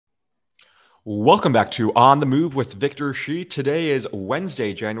Welcome back to On the Move with Victor Shi. Today is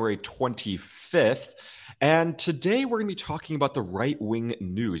Wednesday, January 25th. And today we're going to be talking about the right-wing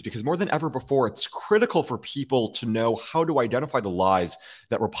news because more than ever before, it's critical for people to know how to identify the lies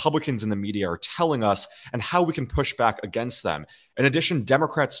that Republicans in the media are telling us and how we can push back against them. In addition,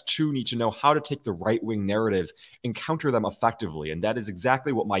 Democrats too need to know how to take the right-wing narratives and counter them effectively. And that is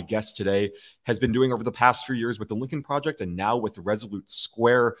exactly what my guest today has been doing over the past few years with the Lincoln Project and now with Resolute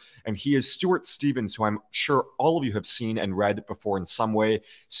Square. And he is Stuart Stevens, who I'm sure all of you have seen and read before in some way.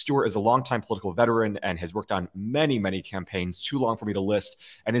 Stuart is a longtime political veteran and has worked on many, many campaigns, too long for me to list,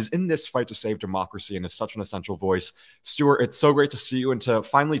 and is in this fight to save democracy and is such an essential voice. Stuart, it's so great to see you and to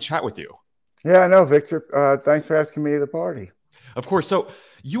finally chat with you. Yeah, I know, Victor. Thanks for asking me to the party. Of course. So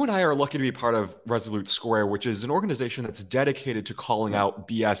you and I are lucky to be part of Resolute Square, which is an organization that's dedicated to calling out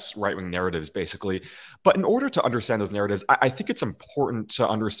BS right-wing narratives, basically. But in order to understand those narratives, I think it's important to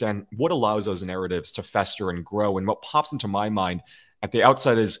understand what allows those narratives to fester and grow. And what pops into my mind at the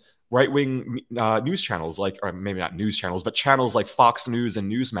outset is right-wing news channels, like, or maybe not news channels, but channels like Fox News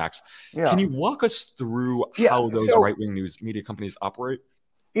and Newsmax. Yeah. Can you walk us through how those right-wing news media companies operate?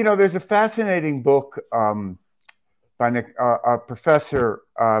 You know, there's a fascinating book by a professor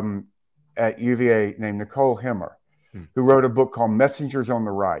at UVA named Nicole Hemmer, who wrote a book called Messengers on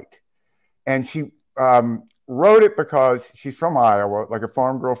the Right. And she wrote it because she's from Iowa, like a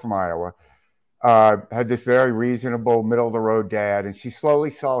farm girl from Iowa, had this very reasonable, middle-of-the-road dad, and she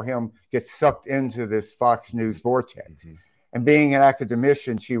slowly saw him get sucked into this Fox News vortex. And being an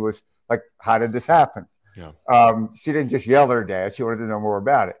academician, she was like, how did this happen? Yeah. She didn't just yell at her dad. She wanted to know more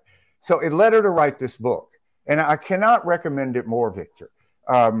about it. So it led her to write this book. And I cannot recommend it more, Victor.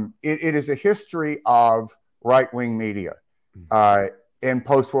 It is a history of right-wing media in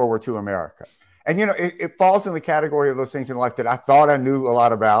post-World War II America. And, you know, it falls in the category of those things in life that I thought I knew a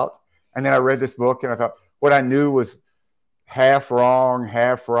lot about. And then I read this book and I thought what I knew was half wrong,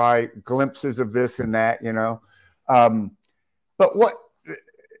 half right, glimpses of this and that, you know. But what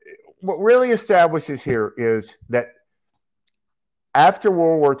really establishes here is that after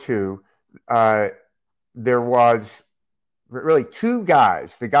World War II, there was really two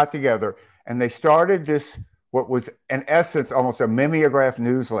guys that got together and they started this, what was in essence almost a mimeograph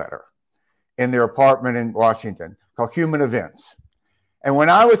newsletter in their apartment in Washington called Human Events. And when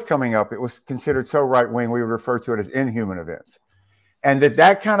I was coming up, it was considered so right-wing, we would refer to it as Inhuman Events. And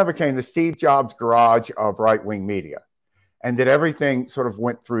that kind of became the Steve Jobs garage of right-wing media. And that everything sort of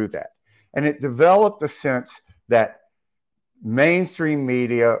went through that. And it developed a sense that mainstream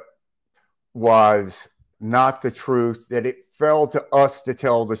media was not the truth, that it fell to us to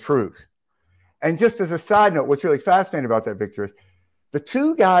tell the truth. And just as a side note, what's really fascinating about that, Victor, is the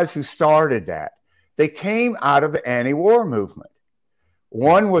two guys who started that, they came out of the anti-war movement.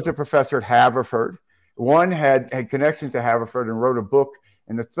 One was a professor at Haverford. One had connections to Haverford and wrote a book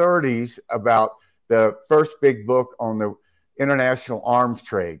in the 30s about the first big book on the international arms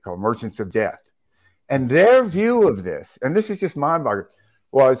trade called Merchants of Death. And their view of this, and this is just mind-boggling,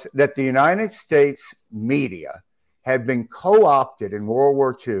 was that the United States media had been co-opted in World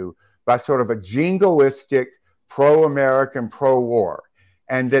War II by sort of a jingoistic, pro-American, pro-war,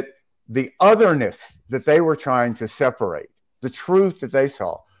 and that the otherness that they were trying to separate, the truth that they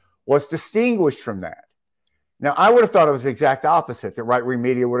saw, was distinguished from that. Now, I would have thought it was the exact opposite, that right-wing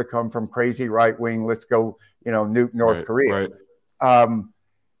media would have come from crazy right-wing, let's go, you know, nuke North Korea. Right.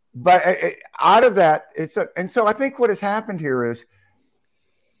 But out of that, and so I think what has happened here is,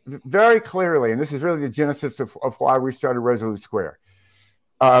 very clearly, and this is really the genesis of why we started Resolute Square,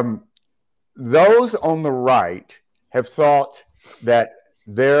 those on the right have thought that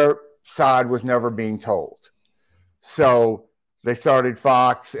their side was never being told. So they started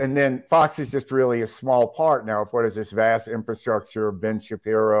Fox, and then Fox is just really a small part now of what is this vast infrastructure of Ben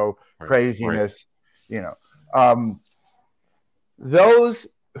Shapiro craziness, you know. Those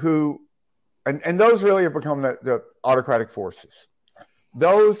who, and those really have become the autocratic forces.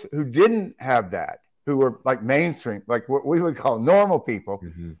 Those who didn't have that, who were like mainstream, like what we would call normal people,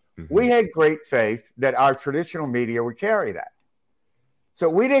 we had great faith that our traditional media would carry that. So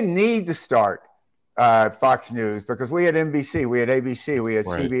we didn't need to start Fox News because we had NBC, we had ABC, we had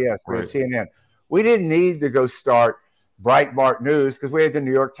CBS, we had CNN. We didn't need to go start Breitbart News because we had the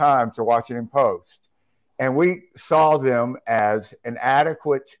New York Times or Washington Post. And we saw them as an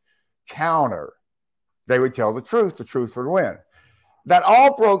adequate counter. They would tell the truth would win. That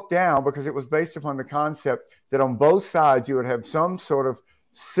all broke down because it was based upon the concept that on both sides you would have some sort of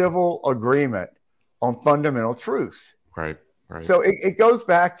civil agreement on fundamental truth. Right. So it goes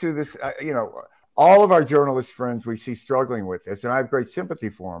back to this, you know, all of our journalist friends we see struggling with this, and I have great sympathy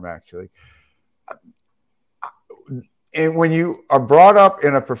for them, actually. And when you are brought up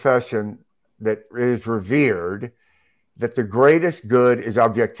in a profession that is revered, that the greatest good is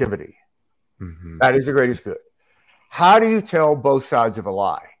objectivity. Mm-hmm. That is the greatest good. How do you tell both sides of a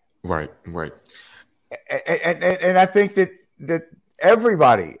lie? Right, right. And I think that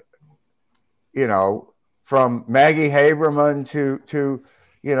everybody, you know, from Maggie Haberman to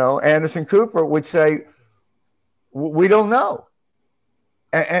Anderson Cooper would say, we don't know.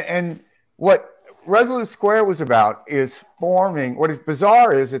 And what Resolute Square was about is forming, what is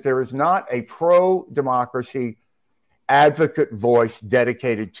bizarre is that there is not a pro-democracy advocate voice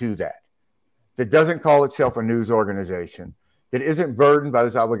dedicated to that doesn't call itself a news organization, that isn't burdened by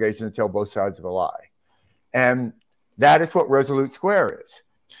this obligation to tell both sides of a lie. And that is what Resolute Square is.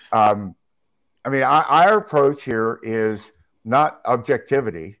 I mean, our approach here is not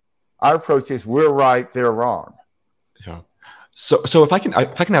objectivity. Our approach is we're right, they're wrong. Yeah. So if I can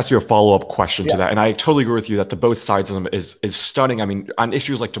ask you a follow-up question Yeah. to that, and I totally agree with you that the both sides of them is stunning. I mean, on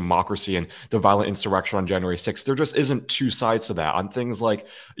issues like democracy and the violent insurrection on January 6th, there just isn't two sides to that. On things like,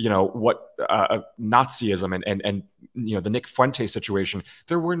 what Nazism and the Nick Fuentes situation,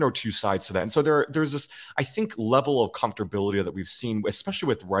 there were no two sides to that. And so there's this, I think, level of comfortability that we've seen, especially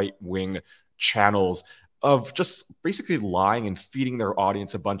with right-wing channels, of just basically lying and feeding their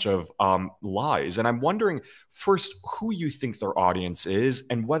audience a bunch of lies. And I'm wondering, first, who you think their audience is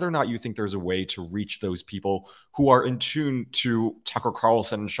and whether or not you think there's a way to reach those people who are in tune to Tucker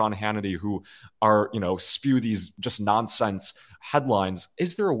Carlson and Sean Hannity, who are, spew these just nonsense headlines.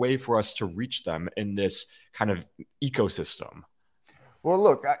 Is there a way for us to reach them in this kind of ecosystem? Well,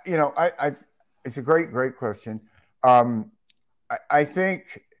 look, it's a great question. I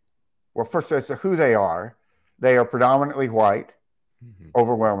think, well, first, as to who they are predominantly white,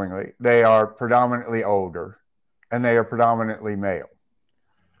 overwhelmingly. They are predominantly older, and they are predominantly male.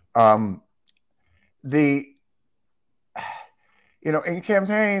 In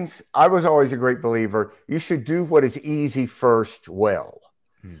campaigns, I was always a great believer, you should do what is easy first well.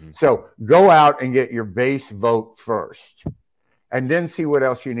 So go out and get your base vote first, and then see what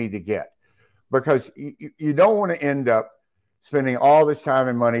else you need to get. Because you don't want to end up spending all this time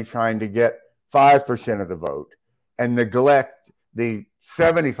and money trying to get 5% of the vote and neglect the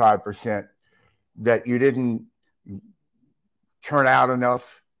 75% that you didn't turn out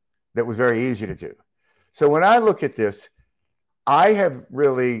enough that was very easy to do. So when I look at this, I have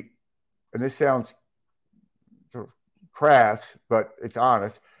really, and this sounds sort of crass, but it's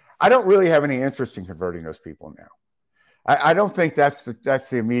honest, I don't really have any interest in converting those people now. I don't think that's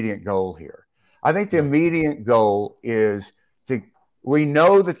the immediate goal here. I think the immediate goal is we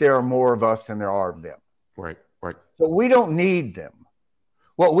know that there are more of us than there are of them. Right. So we don't need them.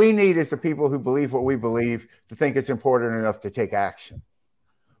 What we need is the people who believe what we believe to think it's important enough to take action,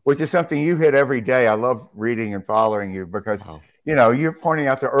 which is something you hit every day. I love reading and following you because, you're pointing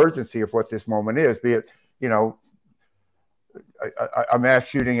out the urgency of what this moment is, be it, a mass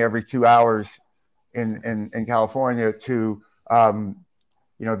shooting every 2 hours in California to, the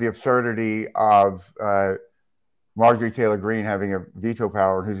absurdity of Marjorie Taylor Greene having a veto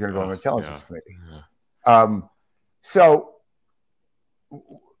power and who's going to go on the Intelligence Committee. So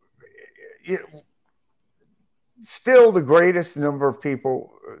still the greatest number of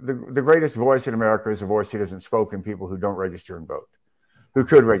people, the greatest voice in America is a voice that isn't spoken, people who don't register and vote, who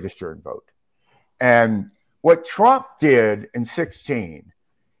could register and vote. And what Trump did in 2016,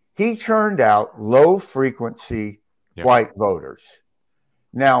 he turned out low frequency white voters.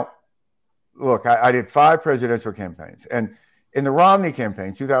 Now, look, I did 5 presidential campaigns, and in the Romney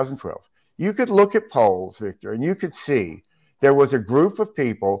campaign, 2012, you could look at polls, Victor, and you could see there was a group of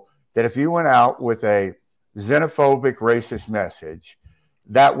people that if you went out with a xenophobic, racist message,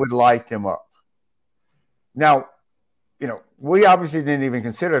 that would light them up. Now, we obviously didn't even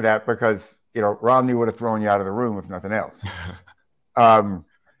consider that because, Romney would have thrown you out of the room if nothing else.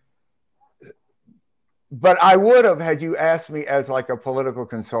 But I would have, had you asked me as like a political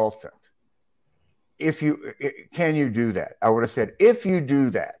consultant, can you do that? I would have said, if you do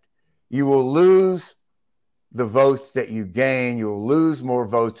that, you will lose the votes that you gain. You will lose more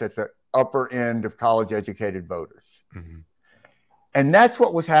votes at the upper end of college-educated voters. And that's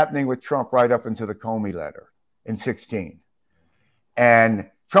what was happening with Trump right up into the Comey letter in 2016. And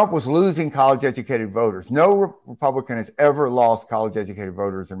Trump was losing college-educated voters. No Republican has ever lost college-educated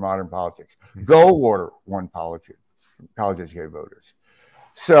voters in modern politics. Goldwater won college-educated voters.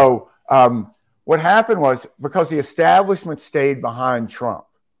 So what happened was, because the establishment stayed behind Trump,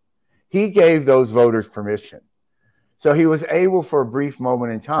 he gave those voters permission. So he was able for a brief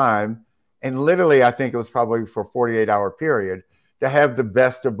moment in time, and literally I think it was probably for a 48-hour period, to have the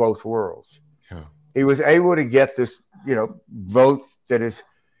best of both worlds. he was able to get this, vote that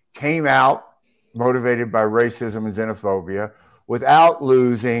came out motivated by racism and xenophobia without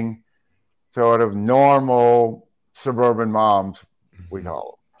losing sort of normal suburban moms, we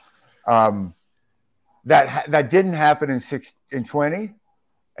call them. That didn't happen in 20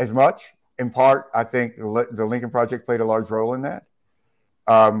 as much. In part, I think the Lincoln Project played a large role in that.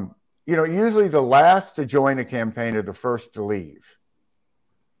 Usually the last to join a campaign are the first to leave,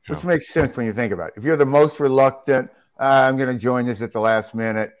 which makes sense when you think about it. If you're the most reluctant, I'm going to join this at the last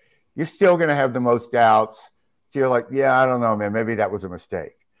minute, you're still going to have the most doubts. So you're like, yeah, I don't know, man, maybe that was a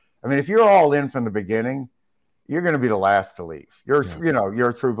mistake. I mean, if you're all in from the beginning, you're going to be the last to leave. You're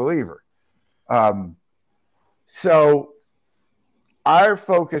a true believer. So our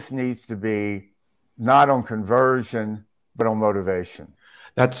focus needs to be not on conversion, but on motivation.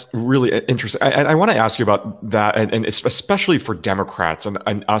 That's really interesting. I want to ask you about that, and especially for Democrats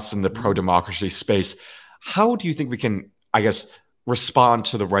and us in the pro-democracy space. How do you think we can, I guess, respond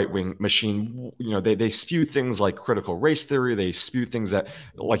to the right-wing machine? They spew things like critical race theory. They spew things that,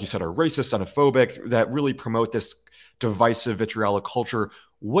 like you said, are racist, xenophobic, that really promote this divisive, vitriolic culture.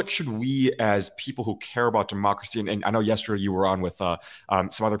 What should we, as people who care about democracy, and I know yesterday you were on with some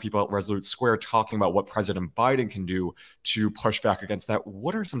other people at Resolute Square talking about what President Biden can do to push back against that.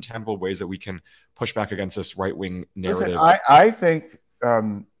 What are some tangible ways that we can push back against this right-wing narrative? Listen, I think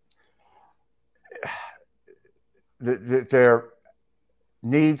that there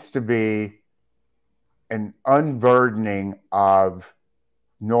needs to be an unburdening of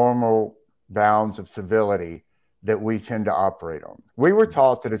normal bounds of civility that we tend to operate on. We were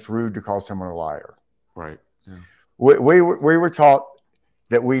taught that it's rude to call someone a liar. Right. Yeah. We were taught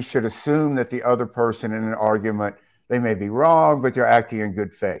that we should assume that the other person in an argument, they may be wrong, but they're acting in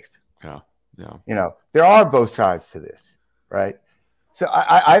good faith. Yeah. Yeah. There are both sides to this, right? So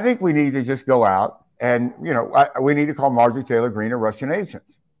I think we need to just go out and, we need to call Marjorie Taylor Greene a Russian agent.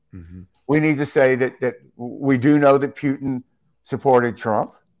 Mm-hmm. We need to say that we do know that Putin supported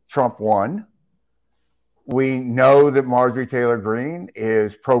Trump. Trump won. We know that Marjorie Taylor Greene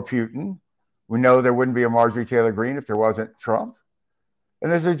is pro-Putin. We know there wouldn't be a Marjorie Taylor Greene if there wasn't Trump.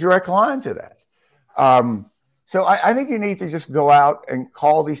 And there's a direct line to that. So I think you need to just go out and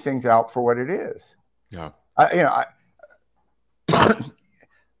call these things out for what it is. Yeah.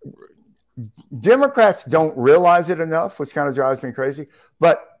 Democrats don't realize it enough, which kind of drives me crazy.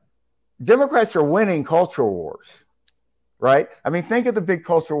 But Democrats are winning cultural wars, right? I mean, think of the big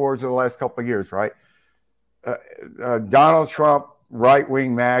cultural wars of the last couple of years, right? Donald Trump,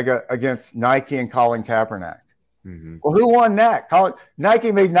 right-wing MAGA against Nike and Colin Kaepernick. Mm-hmm. Well, who won that?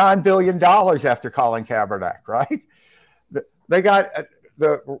 Nike made $9 billion after Colin Kaepernick, right? The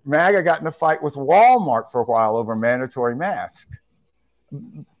MAGA got in a fight with Walmart for a while over mandatory masks.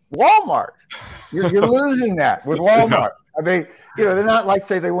 Walmart, you're losing that with Walmart. I mean, they're not like,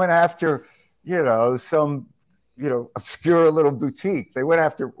 say, they went after, some, obscure little boutique. They went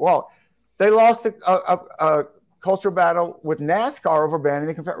after, they lost a cultural battle with NASCAR over banning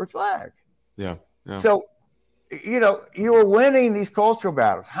the Confederate flag. Yeah. So, you were winning these cultural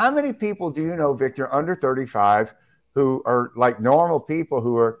battles. How many people do you know, Victor, under 35, who are like normal people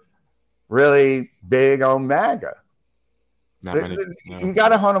who are really big on MAGA? Not many. No. You got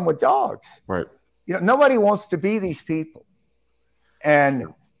to hunt them with dogs. Right. Nobody wants to be these people. And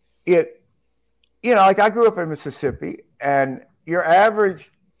like I grew up in Mississippi, and your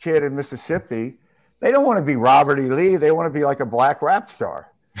average kid in Mississippi, they don't want to be Robert E. Lee. They want to be like a black rap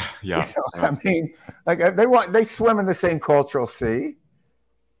star. Yeah. I mean, like they swim in the same cultural sea.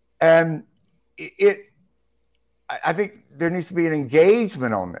 And I think there needs to be an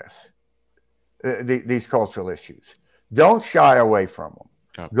engagement on this, these cultural issues. Don't shy away from them.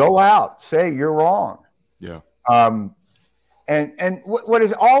 Yeah. Go out, say you're wrong. Yeah. And what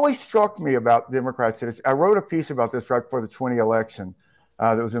has always struck me about Democrats is, I wrote a piece about this right before the 2020 election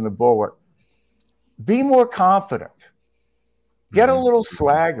that was in the Bulwark. Be more confident. Get a little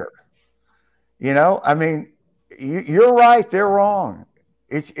swagger. I mean, you're right. They're wrong.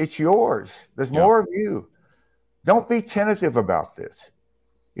 It's yours. There's more of you. Don't be tentative about this.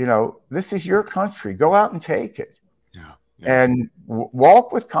 This is your country. Go out and take it. Yeah. And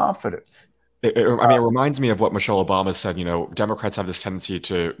walk with confidence. It reminds me of what Michelle Obama said. Democrats have this tendency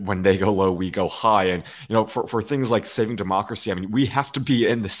to, when they go low, we go high. And, for things like saving democracy, I mean, we have to be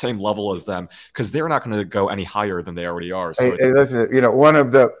in the same level as them, because they're not going to go any higher than they already are. So listen, one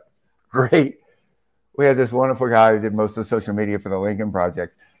of the we had this wonderful guy who did most of the social media for the Lincoln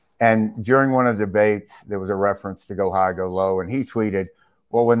Project. And during one of the debates, there was a reference to go high, go low. And he tweeted,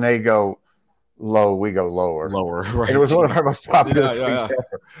 well, when they go low, we go lower. Lower, right. And it was one of our most popular tweets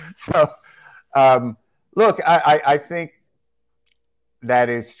ever. So, Look, I think that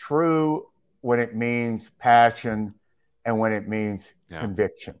is true when it means passion and when it means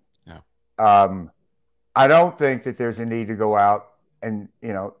conviction. Yeah. I don't think that there's a need to go out and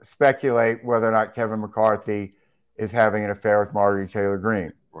speculate whether or not Kevin McCarthy is having an affair with Marjorie Taylor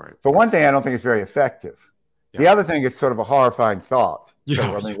Greene. Right. For one thing, I don't think it's very effective. The other thing is sort of a horrifying thought. Yeah.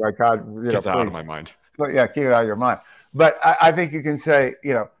 So, I mean, like, God, get that out of my mind. But yeah, keep it out of your mind. But I think you can say,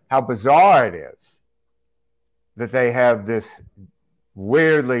 how bizarre it is that they have this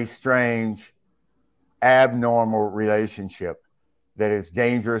weirdly strange, abnormal relationship that is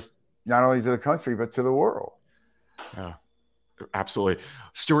dangerous not only to the country but to the world. Yeah, absolutely.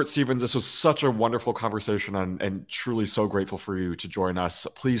 Stuart Stevens, this was such a wonderful conversation, and truly so grateful for you to join us.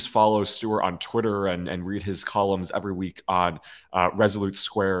 Please follow Stuart on Twitter and read his columns every week on Resolute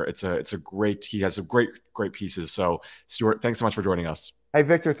Square. It's a great, he has some great pieces. So Stuart, thanks so much for joining us. Hey,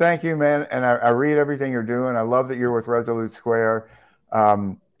 Victor, thank you, man. And I read everything you're doing. I love that you're with Resolute Square,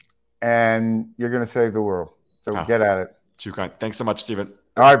 and you're going to save the world. So get at it. Too kind. Thanks so much, Stephen.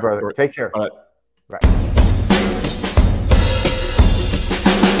 All right, brother. Stuart. Take care. Bye. Bye.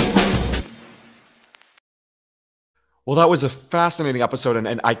 Well, that was a fascinating episode,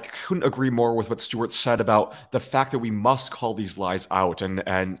 and I couldn't agree more with what Stuart said about the fact that we must call these lies out.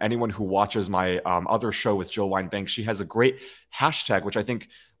 And anyone who watches my other show with Jill Wine-Banks, she has a great hashtag, which I think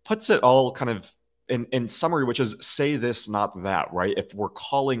puts it all kind of in summary, which is say this, not that, right? If we're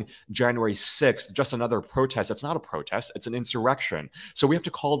calling January 6th just another protest, it's not a protest, it's an insurrection. So we have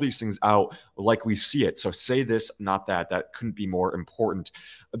to call these things out like we see it. So say this, not that. That couldn't be more important.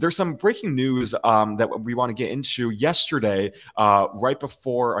 There's some breaking news that we want to get into. Yesterday, right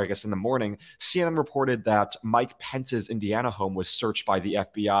before, I guess in the morning, CNN reported that Mike Pence's Indiana home was searched by the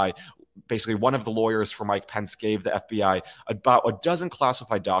FBI. Basically, one of the lawyers for Mike Pence gave the FBI about a dozen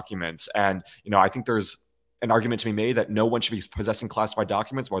classified documents. And, I think there's an argument to be made that no one should be possessing classified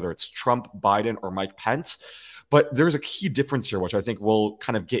documents, whether it's Trump, Biden, or Mike Pence. But there's a key difference here, which I think we'll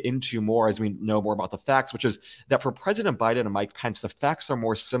kind of get into more as we know more about the facts, which is that for President Biden and Mike Pence, the facts are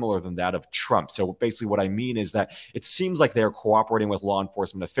more similar than that of Trump. So basically what I mean is that it seems like they're cooperating with law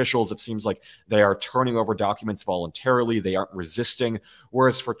enforcement officials. It seems like they are turning over documents voluntarily. They aren't resisting.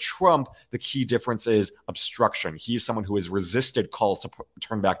 Whereas for Trump, the key difference is obstruction. He's someone who has resisted calls to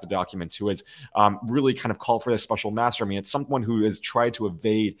turn back the documents, who has really kind of called for this special master. I mean, it's someone who has tried to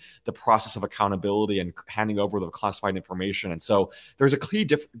evade the process of accountability and handing over the classified information. And so there's a key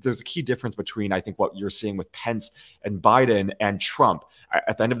difference between, I think, what you're seeing with Pence and Biden and Trump.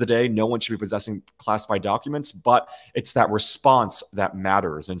 At the end of the day, no one should be possessing classified documents, but it's that response that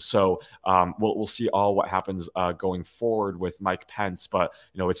matters. And so we'll see all what happens going forward with Mike Pence. But,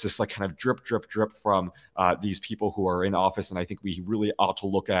 it's just like kind of drip, drip, drip from these people who are in office. And I think we really ought to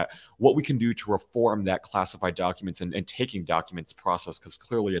look at what we can do to reform that classified documents and taking documents process, because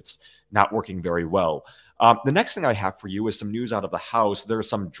clearly it's not working very well. The next thing I have for you is some news out of the House. There's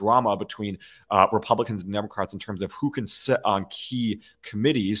some drama between Republicans and Democrats in terms of who can sit on key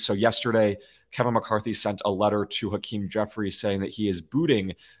committees. So yesterday, Kevin McCarthy sent a letter to Hakeem Jeffries saying that he is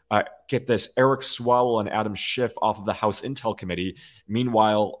booting, get this, Eric Swalwell and Adam Schiff off of the House Intel Committee.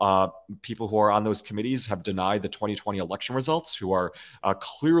 Meanwhile, people who are on those committees have denied the 2020 election results, who are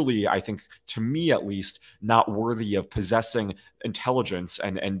clearly, I think, to me at least, not worthy of possessing intelligence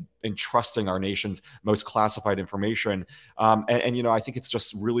and entrusting our nation's most classified information. And I think it's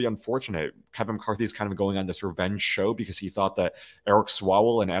just really unfortunate. Kevin McCarthy is kind of going on this revenge show because he thought that Eric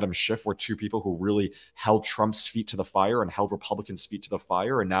Swalwell and Adam Schiff were two people who really held Trump's feet to the fire and held Republicans' feet to the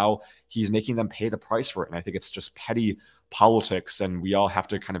fire. And now he's making them pay the price for it. And I think it's just petty politics. And we all have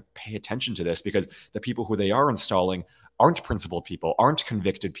to kind of pay attention to this, because the people who they are installing aren't principled people, aren't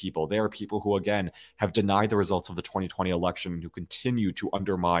convicted people. They are people who, again, have denied the results of the 2020 election and who continue to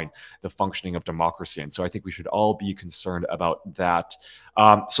undermine the functioning of democracy. And so I think we should all be concerned about that.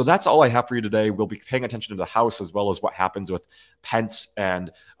 So that's all I have for you today. We'll be paying attention to the House as well as what happens with Pence and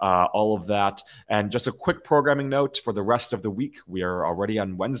all of that. And just a quick programming note for the rest of the week. We are already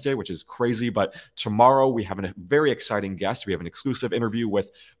on Wednesday, which is crazy, but tomorrow we have a very exciting guest. We have an exclusive interview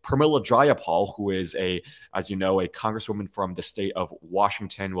with Pramila Jayapal, who is as you know, a congresswoman from the state of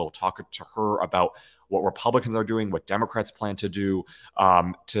Washington. We'll talk to her about what Republicans are doing, what Democrats plan to do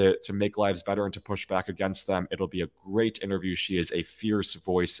to make lives better and to push back against them. It'll be a great interview. She is a fierce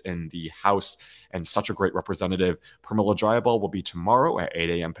voice in the House and such a great representative. Pramila Jayapal will be tomorrow at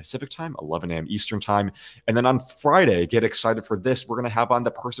 8 a.m. Pacific time, 11 a.m. Eastern time. And then on Friday, get excited for this, we're going to have on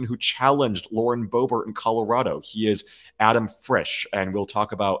the person who challenged Lauren Boebert in Colorado. He is Adam Frisch, and we'll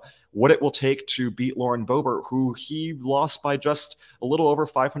talk about what it will take to beat Lauren Boebert, who he lost by just a little over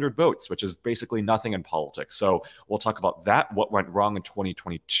 500 votes, which is basically nothing in politics. So we'll talk about that, what went wrong in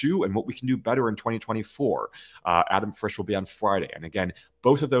 2022, and what we can do better in 2024. Adam Frisch will be on Friday. And again,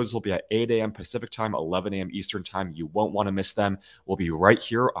 both of those will be at 8 a.m. Pacific time, 11 a.m. Eastern time. You won't want to miss them. We'll be right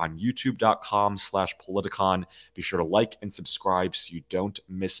here on youtube.com/Politicon. Be sure to like and subscribe so you don't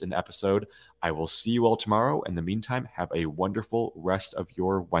miss an episode. I will see you all tomorrow. In the meantime, have a wonderful rest of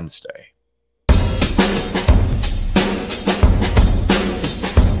your Wednesday.